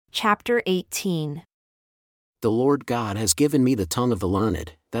Chapter 18. The Lord God has given me the tongue of the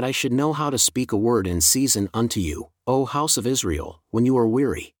learned, that I should know how to speak a word in season unto you, O house of Israel, when you are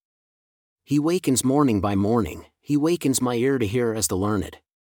weary. He wakens morning by morning, he wakens my ear to hear as the learned.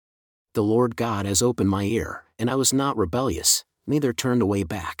 The Lord God has opened my ear, and I was not rebellious, neither turned away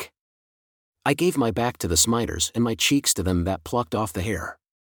back. I gave my back to the smiters and my cheeks to them that plucked off the hair.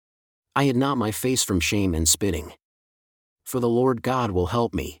 I hid not my face from shame and spitting. For the Lord God will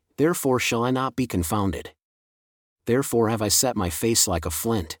help me, therefore shall I not be confounded. Therefore have I set my face like a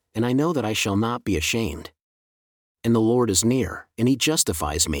flint, and I know that I shall not be ashamed. And the Lord is near, and he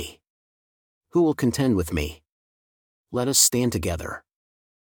justifies me. Who will contend with me? Let us stand together.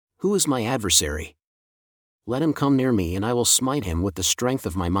 Who is my adversary? Let him come near me, and I will smite him with the strength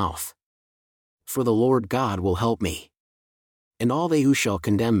of my mouth. For the Lord God will help me. And all they who shall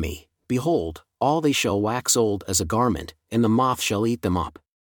condemn me, behold, all they shall wax old as a garment, and the moth shall eat them up.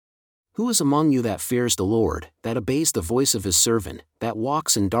 Who is among you that fears the Lord, that obeys the voice of his servant, that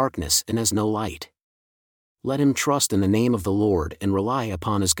walks in darkness and has no light? Let him trust in the name of the Lord and rely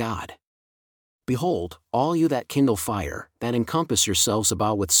upon his God. Behold, all you that kindle fire, that encompass yourselves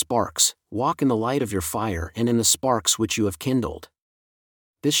about with sparks, walk in the light of your fire and in the sparks which you have kindled.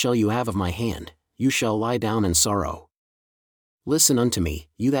 This shall you have of my hand, you shall lie down in sorrow. Listen unto me,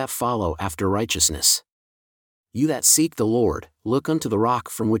 you that follow after righteousness. You that seek the Lord, look unto the rock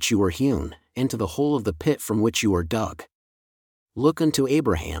from which you were hewn, and to the hole of the pit from which you were dug. Look unto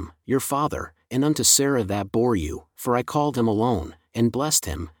Abraham, your father, and unto Sarah that bore you, for I called him alone, and blessed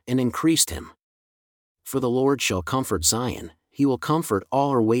him, and increased him. For the Lord shall comfort Zion, he will comfort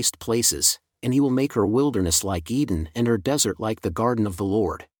all her waste places, and he will make her wilderness like Eden and her desert like the garden of the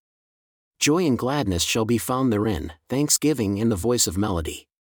Lord. Joy and gladness shall be found therein, thanksgiving and the voice of melody.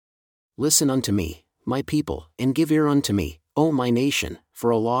 Listen unto me, my people, and give ear unto me, O my nation, for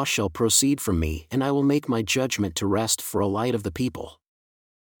a law shall proceed from me, and I will make my judgment to rest for a light of the people.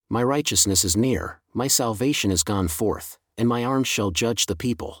 My righteousness is near, my salvation is gone forth, and my arm shall judge the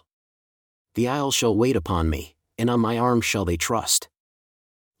people. The isles shall wait upon me, and on my arm shall they trust.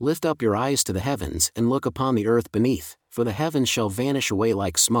 Lift up your eyes to the heavens and look upon the earth beneath, for the heavens shall vanish away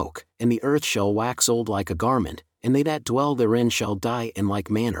like smoke, and the earth shall wax old like a garment, and they that dwell therein shall die in like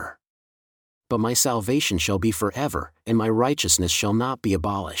manner. But my salvation shall be forever, and my righteousness shall not be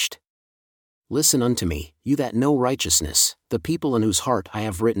abolished. Listen unto me, you that know righteousness, the people in whose heart I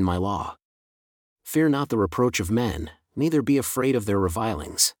have written my law. Fear not the reproach of men, neither be afraid of their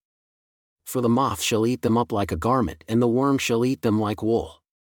revilings. For the moth shall eat them up like a garment, and the worm shall eat them like wool.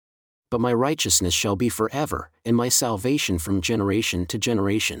 But my righteousness shall be forever, and my salvation from generation to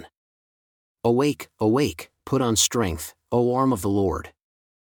generation. Awake, awake, put on strength, O arm of the Lord.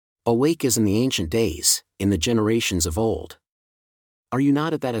 Awake as in the ancient days, in the generations of old. Are you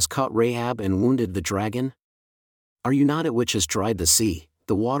not it that has caught Rahab and wounded the dragon? Are you not it which has dried the sea,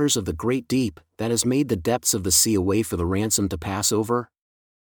 the waters of the great deep, that has made the depths of the sea a way for the ransom to pass over?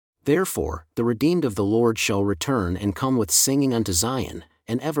 Therefore, the redeemed of the Lord shall return and come with singing unto Zion,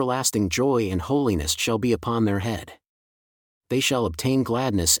 and everlasting joy and holiness shall be upon their head. They shall obtain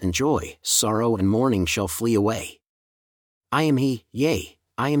gladness and joy, sorrow and mourning shall flee away. I am he, yea,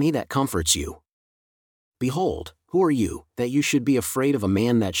 I am he that comforts you. Behold, who are you, that you should be afraid of a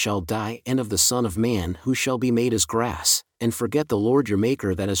man that shall die, and of the Son of Man who shall be made as grass, and forget the Lord your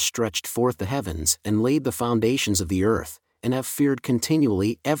Maker that has stretched forth the heavens and laid the foundations of the earth, and have feared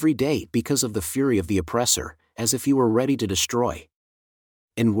continually every day because of the fury of the oppressor, as if he were ready to destroy.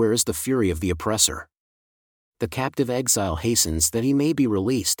 And where is the fury of the oppressor? The captive exile hastens that he may be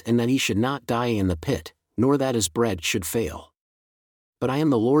released, and that he should not die in the pit, nor that his bread should fail. But I am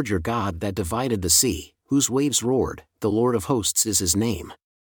the Lord your God that divided the sea, whose waves roared, the Lord of hosts is his name.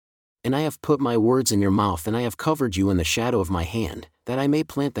 And I have put my words in your mouth, and I have covered you in the shadow of my hand, that I may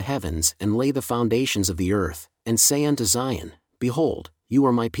plant the heavens and lay the foundations of the earth, and say unto Zion, Behold, you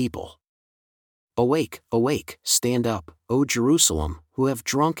are my people. Awake, awake, stand up, O Jerusalem, who have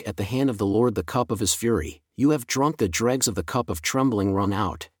drunk at the hand of the Lord the cup of his fury. You have drunk the dregs of the cup of trembling run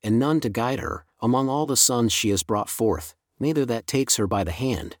out, and none to guide her, among all the sons she has brought forth, neither that takes her by the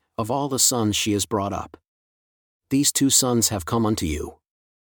hand, of all the sons she has brought up. These two sons have come unto you.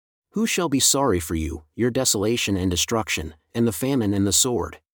 Who shall be sorry for you, your desolation and destruction, and the famine and the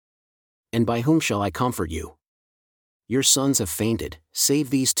sword? And by whom shall I comfort you? Your sons have fainted, save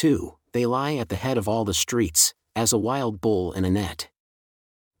these two, they lie at the head of all the streets, as a wild bull in a net.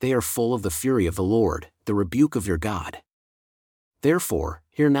 They are full of the fury of the Lord, the rebuke of your God. Therefore,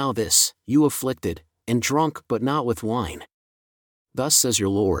 hear now this, you afflicted, and drunk but not with wine. Thus says your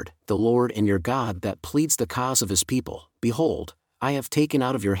Lord, the Lord and your God that pleads the cause of his people, Behold, I have taken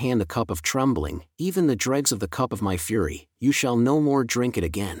out of your hand the cup of trembling, even the dregs of the cup of my fury, you shall no more drink it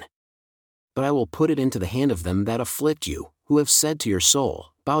again. But I will put it into the hand of them that afflict you, who have said to your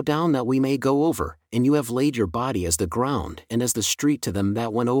soul, Bow down that we may go over, and you have laid your body as the ground and as the street to them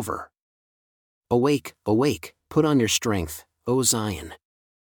that went over. Awake, awake, put on your strength, O Zion.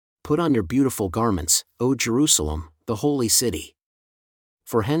 Put on your beautiful garments, O Jerusalem, the holy city.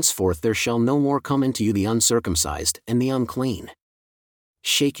 For henceforth there shall no more come into you the uncircumcised and the unclean.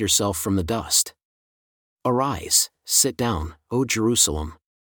 Shake yourself from the dust. Arise, sit down, O Jerusalem.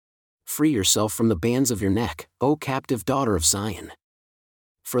 Free yourself from the bands of your neck, O captive daughter of Zion.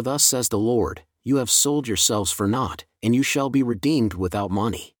 For thus says the Lord, you have sold yourselves for naught, and you shall be redeemed without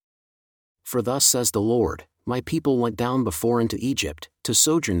money. For thus says the Lord, my people went down before into Egypt, to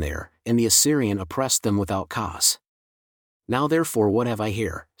sojourn there, and the Assyrian oppressed them without cause. Now therefore what have I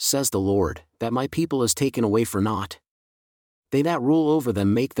here, says the Lord, that my people is taken away for naught? They that rule over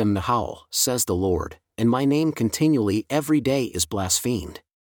them make them to howl, says the Lord, and my name continually every day is blasphemed.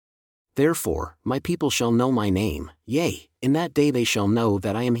 Therefore, my people shall know my name, yea, in that day they shall know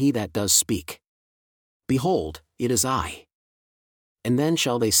that I am he that does speak. Behold, it is I. And then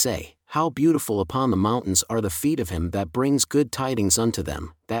shall they say, How beautiful upon the mountains are the feet of him that brings good tidings unto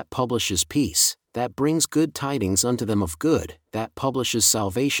them, that publishes peace, that brings good tidings unto them of good, that publishes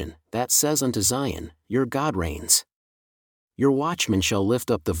salvation, that says unto Zion, Your God reigns. Your watchmen shall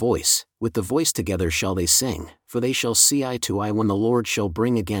lift up the voice, with the voice together shall they sing, for they shall see eye to eye when the Lord shall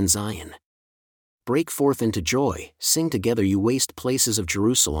bring again Zion. Break forth into joy, sing together you waste places of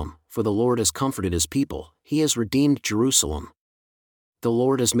Jerusalem, for the Lord has comforted his people, he has redeemed Jerusalem. The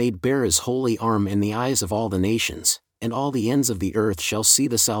Lord has made bare his holy arm in the eyes of all the nations, and all the ends of the earth shall see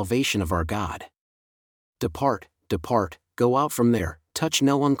the salvation of our God. Depart, depart, go out from there, touch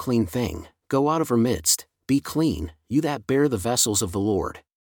no unclean thing, go out of her midst, be clean, you that bear the vessels of the Lord.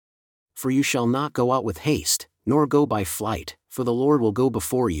 For you shall not go out with haste, nor go by flight, for the Lord will go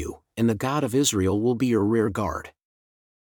before you, and the God of Israel will be your rear guard.